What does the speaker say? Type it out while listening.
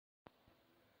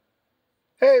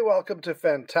Hey, welcome to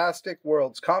Fantastic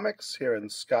Worlds Comics here in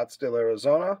Scottsdale,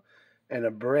 Arizona. And a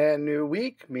brand new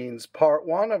week means part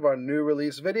one of our new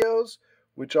release videos,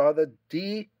 which are the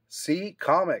DC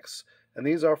Comics. And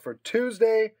these are for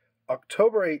Tuesday,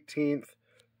 October 18th,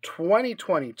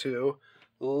 2022.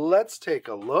 Let's take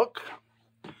a look.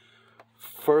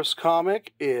 First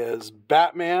comic is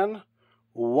Batman,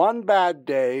 One Bad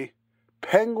Day,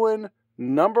 Penguin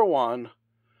 #1.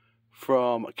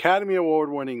 From Academy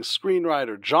Award-winning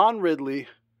screenwriter John Ridley.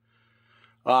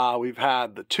 We've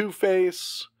had the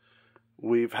Two-Face.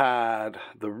 We've had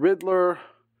the Riddler.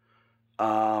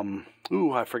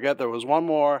 I forget there was one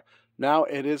more. Now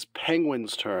it is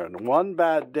Penguin's turn. One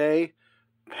Bad Day,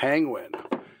 Penguin.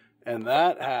 And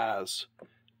that has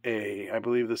I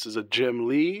believe this is a Jim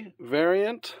Lee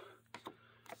variant.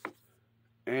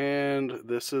 And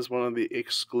this is one of the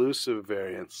exclusive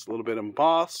variants. A little bit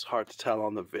embossed, hard to tell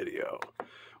on the video.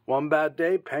 One Bad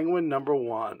Day, Penguin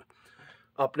 #1.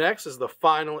 Up next is the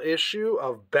final issue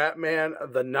of Batman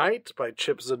the Knight by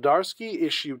Chip Zdarsky,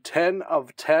 issue 10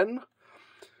 of 10.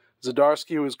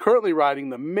 Zdarsky, who is currently writing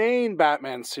the main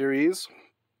Batman series.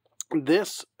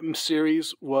 This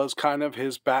series was kind of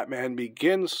his Batman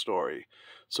Begins story.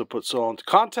 So puts it all into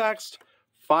context,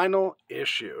 final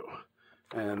issue.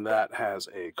 And that has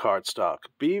a cardstock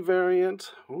B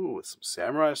variant. Ooh, with some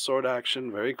samurai sword action.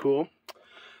 Very cool.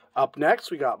 Up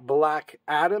next, we got Black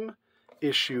Adam,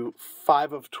 issue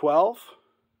 5 of 12.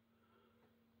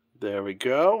 There we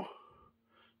go.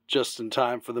 Just in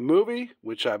time for the movie,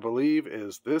 which I believe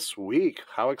is this week.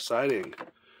 How exciting.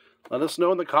 Let us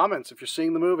know in the comments if you're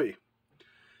seeing the movie.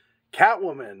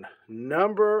 Catwoman,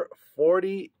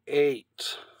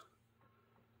 #48.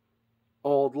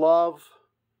 Old love.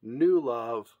 New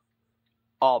love,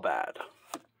 all bad.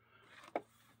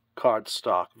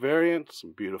 Cardstock variant,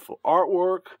 some beautiful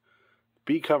artwork.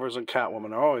 B covers on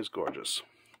Catwoman are always gorgeous.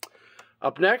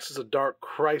 Up next is a Dark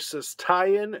Crisis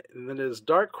tie-in, and then it is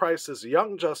Dark Crisis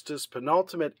Young Justice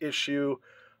penultimate issue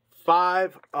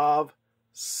 5 of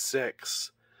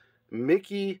 6.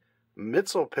 Mickey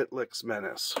Mxyzptlk's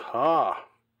Menace.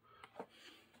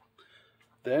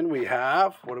 Then we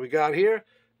have, what do we got here?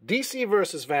 DC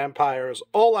vs. Vampires,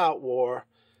 All-Out War,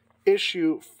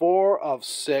 issue 4 of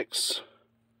 6.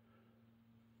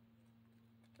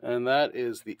 And that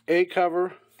is the A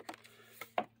cover.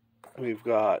 We've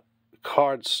got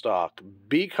cardstock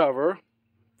B cover.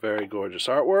 Very gorgeous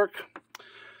artwork.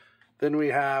 Then we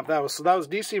have, that was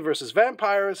DC vs.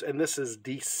 Vampires, and this is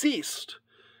Deceased.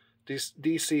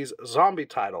 DC's zombie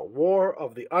title, War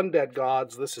of the Undead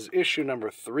Gods. This is issue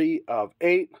number 3 of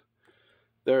 8.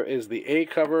 There is the A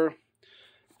cover.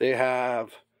 They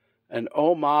have an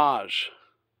homage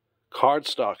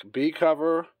cardstock B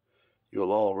cover.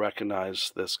 You'll all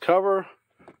recognize this cover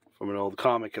from an old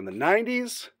comic in the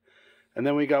 90s. And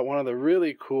then we got one of the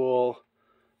really cool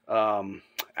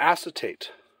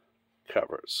acetate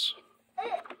covers.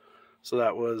 So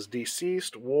that was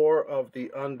Deceased, War of the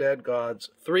Undead Gods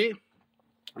 3.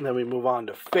 And then we move on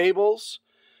to Fables,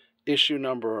 issue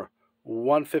number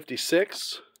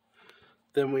 156.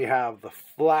 Then we have The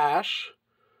Flash,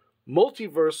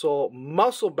 Multiversal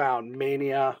Muscle-Bound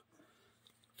Mania,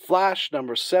 Flash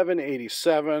number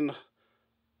 787.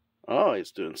 Oh,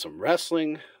 he's doing some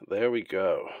wrestling. There we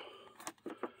go.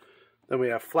 Then we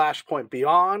have Flashpoint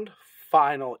Beyond,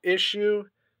 final issue,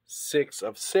 6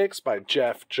 of 6 by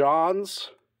Jeff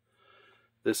Johns.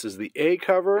 This is the A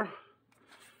cover.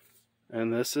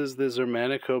 And this is the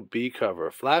Zermanico B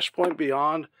cover. Flashpoint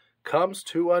Beyond comes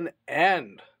to an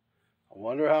end. I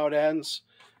wonder how it ends,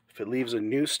 if it leaves a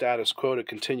new status quo to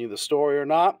continue the story or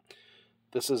not.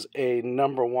 This is a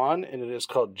 #1, and it is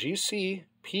called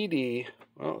GCPD.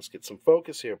 Well, let's get some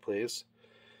focus here, please.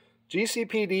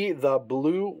 GCPD, The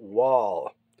Blue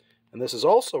Wall. And this is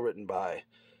also written by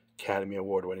Academy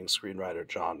Award-winning screenwriter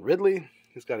John Ridley.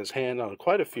 He's got his hand on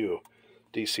quite a few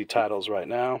DC titles right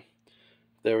now.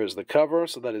 There is the cover.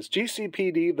 So that is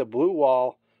GCPD, The Blue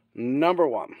Wall,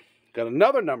 #1. Got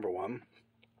another #1.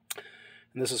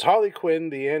 And this is Harley Quinn,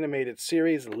 the animated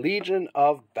series, Legion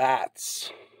of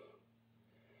Bats.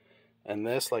 And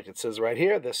this, like it says right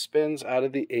here, this spins out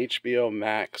of the HBO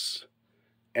Max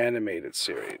animated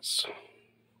series.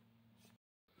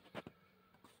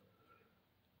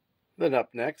 Then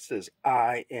up next is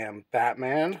I Am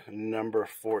Batman,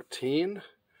 #14.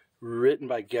 Written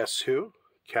by guess who?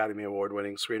 Academy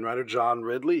Award-winning screenwriter John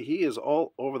Ridley. He is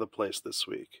all over the place this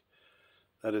week.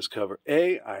 That is cover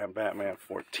A, I Am Batman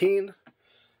 14.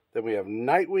 Then we have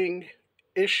Nightwing,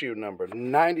 issue number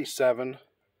 97.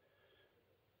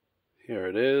 Here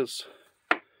it is.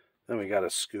 Then we got a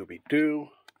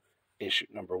Scooby-Doo, issue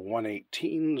number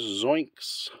 118,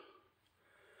 Zoinks.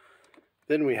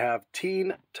 Then we have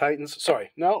Teen Titans.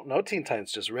 Sorry, no Teen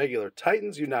Titans, just regular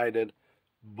Titans United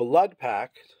Blood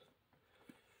Pack.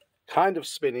 Kind of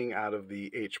spinning out of the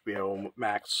HBO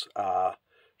Max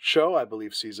show. I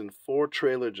believe season 4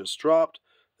 trailer just dropped.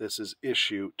 This is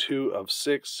issue 2 of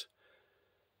 6.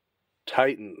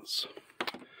 Titans.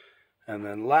 And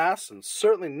then last and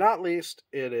certainly not least,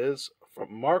 it is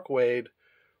from Mark Waid,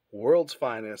 World's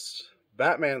Finest,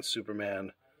 Batman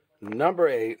Superman, number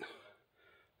 8.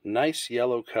 Nice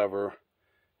yellow cover.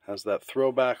 Has that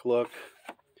throwback look.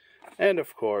 And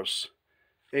of course,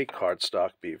 a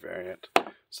cardstock B variant.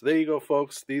 So there you go,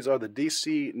 folks. These are the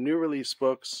DC new release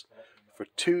books for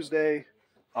Tuesday,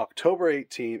 October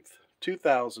 18th,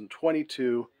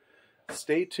 2022.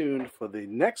 Stay tuned for the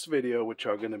next video, which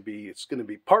are going to be, it's going to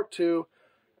be part 2,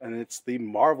 and it's the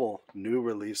Marvel new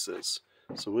releases.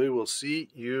 So we will see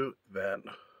you then.